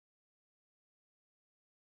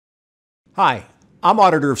Hi, I'm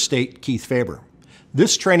Auditor of State Keith Faber.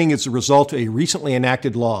 This training is the result of a recently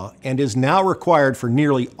enacted law and is now required for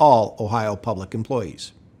nearly all Ohio public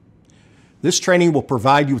employees. This training will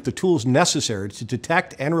provide you with the tools necessary to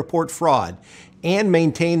detect and report fraud and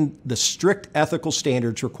maintain the strict ethical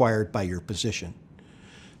standards required by your position.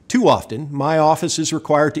 Too often, my office is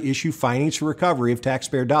required to issue findings for recovery of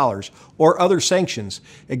taxpayer dollars or other sanctions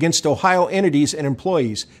against Ohio entities and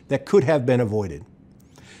employees that could have been avoided.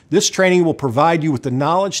 This training will provide you with the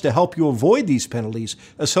knowledge to help you avoid these penalties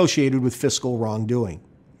associated with fiscal wrongdoing.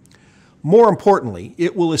 More importantly,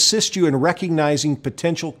 it will assist you in recognizing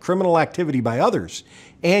potential criminal activity by others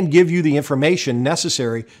and give you the information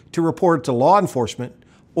necessary to report it to law enforcement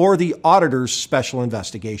or the Auditor's Special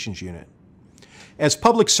Investigations Unit. As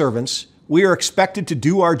public servants, we are expected to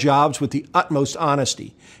do our jobs with the utmost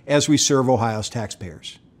honesty as we serve Ohio's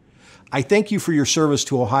taxpayers. I thank you for your service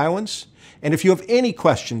to Ohioans, and if you have any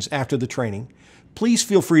questions after the training, please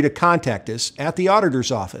feel free to contact us at the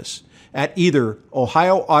Auditor's Office at either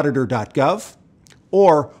ohioauditor.gov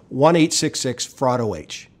or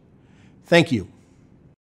 1-866-FRAUD-OH. Thank you.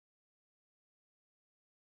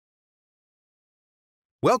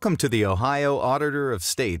 Welcome to the Ohio Auditor of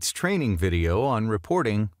State's training video on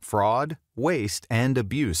reporting fraud, waste, and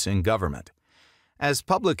abuse in government. As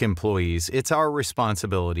public employees, it's our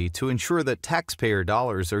responsibility to ensure that taxpayer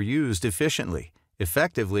dollars are used efficiently,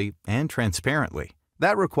 effectively, and transparently.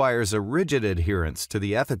 That requires a rigid adherence to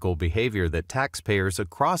the ethical behavior that taxpayers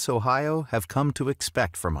across Ohio have come to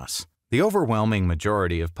expect from us. The overwhelming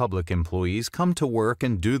majority of public employees come to work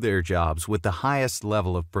and do their jobs with the highest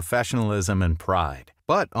level of professionalism and pride.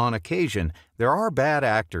 But on occasion, there are bad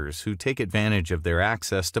actors who take advantage of their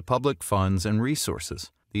access to public funds and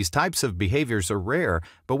resources. These types of behaviors are rare,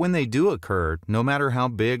 but when they do occur, no matter how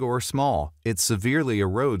big or small, it severely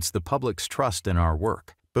erodes the public's trust in our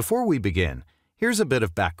work. Before we begin, here's a bit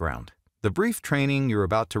of background. The brief training you're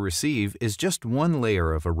about to receive is just one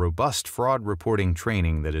layer of a robust fraud reporting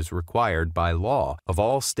training that is required by law of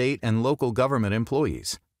all state and local government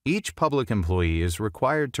employees. Each public employee is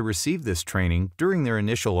required to receive this training during their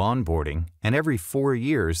initial onboarding and every 4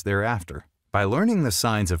 years thereafter. By learning the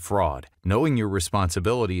signs of fraud, knowing your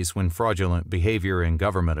responsibilities when fraudulent behavior in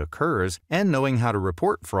government occurs, and knowing how to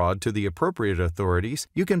report fraud to the appropriate authorities,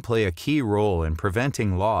 you can play a key role in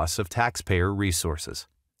preventing loss of taxpayer resources.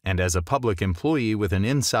 And as a public employee with an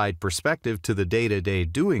inside perspective to the day-to-day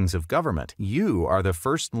doings of government, you are the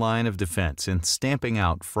first line of defense in stamping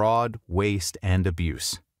out fraud, waste, and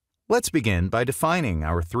abuse. Let's begin by defining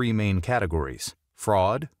our three main categories: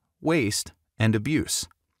 fraud, waste, and abuse,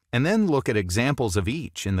 and then look at examples of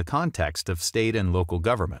each in the context of state and local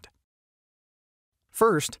government.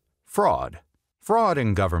 First, fraud. Fraud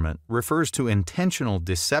in government refers to intentional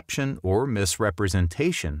deception or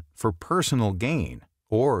misrepresentation for personal gain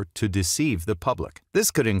or to deceive the public.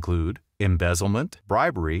 This could include embezzlement,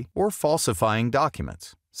 bribery, or falsifying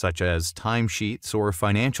documents, such as timesheets or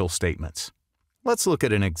financial statements. Let's look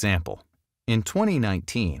at an example. In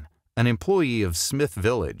 2019, an employee of Smith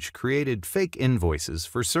Village created fake invoices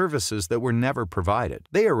for services that were never provided.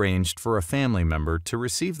 They arranged for a family member to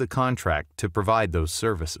receive the contract to provide those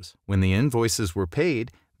services. When the invoices were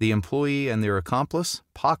paid, the employee and their accomplice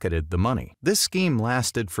pocketed the money. This scheme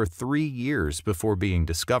lasted for 3 years before being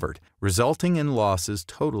discovered, resulting in losses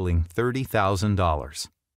totaling $30,000.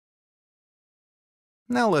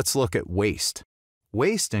 Now let's look at waste.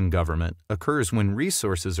 Waste in government occurs when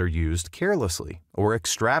resources are used carelessly or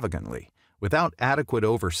extravagantly, without adequate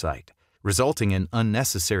oversight, resulting in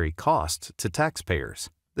unnecessary costs to taxpayers.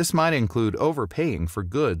 This might include overpaying for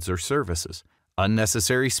goods or services,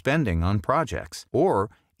 unnecessary spending on projects, or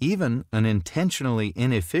even an intentionally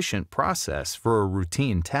inefficient process for a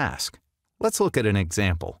routine task. Let's look at an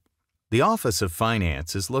example. The Office of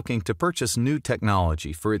Finance is looking to purchase new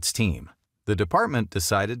technology for its team. The department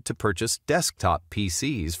decided to purchase desktop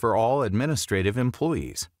PCs for all administrative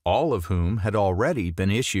employees, all of whom had already been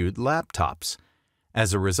issued laptops.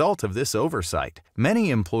 As a result of this oversight, many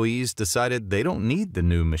employees decided they don't need the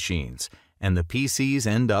new machines, and the PCs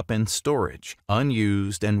end up in storage,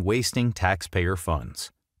 unused and wasting taxpayer funds.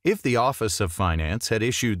 If the Office of Finance had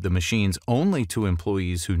issued the machines only to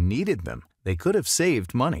employees who needed them, they could have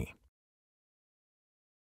saved money.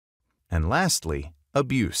 And lastly,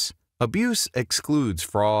 abuse. Abuse excludes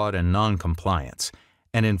fraud and noncompliance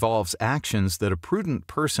and involves actions that a prudent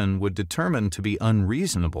person would determine to be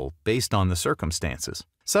unreasonable based on the circumstances,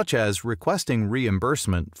 such as requesting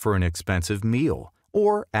reimbursement for an expensive meal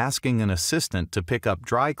or asking an assistant to pick up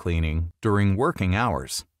dry cleaning during working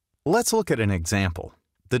hours. Let's look at an example.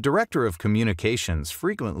 The Director of Communications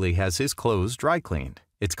frequently has his clothes dry cleaned.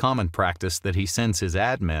 It's common practice that he sends his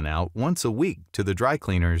admin out once a week to the dry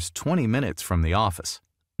cleaners 20 minutes from the office.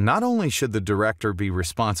 Not only should the director be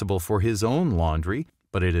responsible for his own laundry,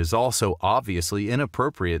 but it is also obviously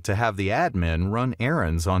inappropriate to have the admin run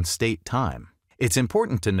errands on state time. It's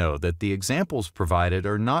important to know that the examples provided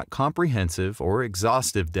are not comprehensive or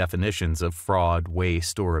exhaustive definitions of fraud,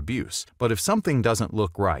 waste, or abuse, but if something doesn't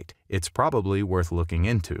look right, it's probably worth looking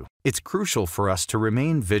into. It's crucial for us to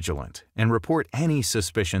remain vigilant and report any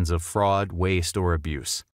suspicions of fraud, waste, or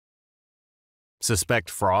abuse. Suspect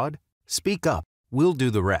fraud? Speak up. We'll do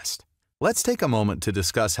the rest. Let's take a moment to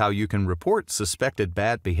discuss how you can report suspected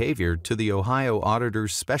bad behavior to the Ohio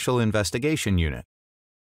Auditor's Special Investigation Unit.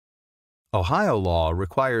 Ohio law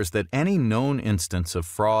requires that any known instance of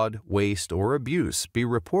fraud, waste, or abuse be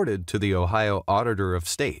reported to the Ohio Auditor of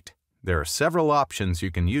State. There are several options you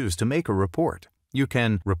can use to make a report. You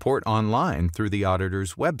can report online through the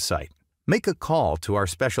auditor's website. Make a call to our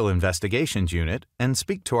Special Investigations Unit and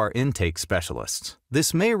speak to our intake specialists.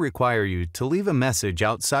 This may require you to leave a message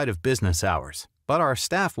outside of business hours, but our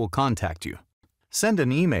staff will contact you. Send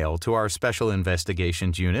an email to our Special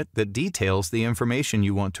Investigations Unit that details the information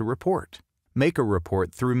you want to report. Make a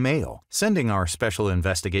report through mail, sending our Special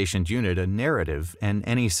Investigations Unit a narrative and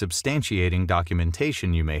any substantiating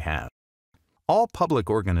documentation you may have. All public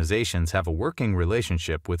organizations have a working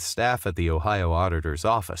relationship with staff at the Ohio Auditor's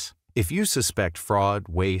Office. If you suspect fraud,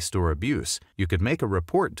 waste, or abuse, you could make a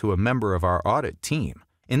report to a member of our audit team.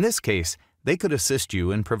 In this case, they could assist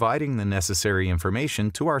you in providing the necessary information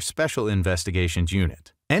to our Special Investigations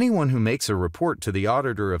Unit. Anyone who makes a report to the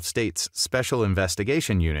Auditor of State's Special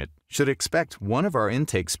Investigation Unit should expect one of our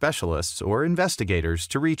intake specialists or investigators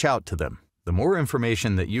to reach out to them. The more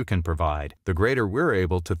information that you can provide, the greater we're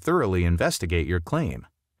able to thoroughly investigate your claim.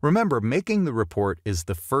 Remember, making the report is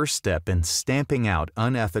the first step in stamping out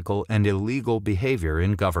unethical and illegal behavior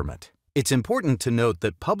in government. It's important to note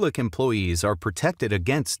that public employees are protected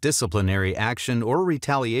against disciplinary action or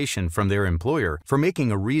retaliation from their employer for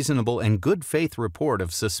making a reasonable and good faith report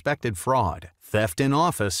of suspected fraud, theft in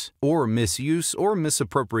office, or misuse or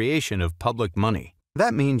misappropriation of public money.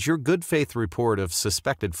 That means your good faith report of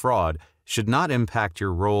suspected fraud should not impact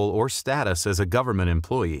your role or status as a government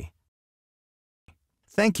employee.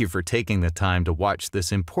 Thank you for taking the time to watch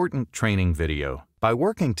this important training video. By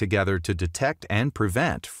working together to detect and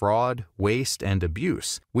prevent fraud, waste, and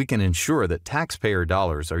abuse, we can ensure that taxpayer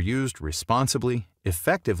dollars are used responsibly,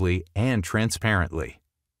 effectively, and transparently.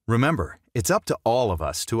 Remember, it's up to all of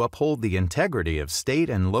us to uphold the integrity of state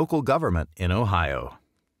and local government in Ohio.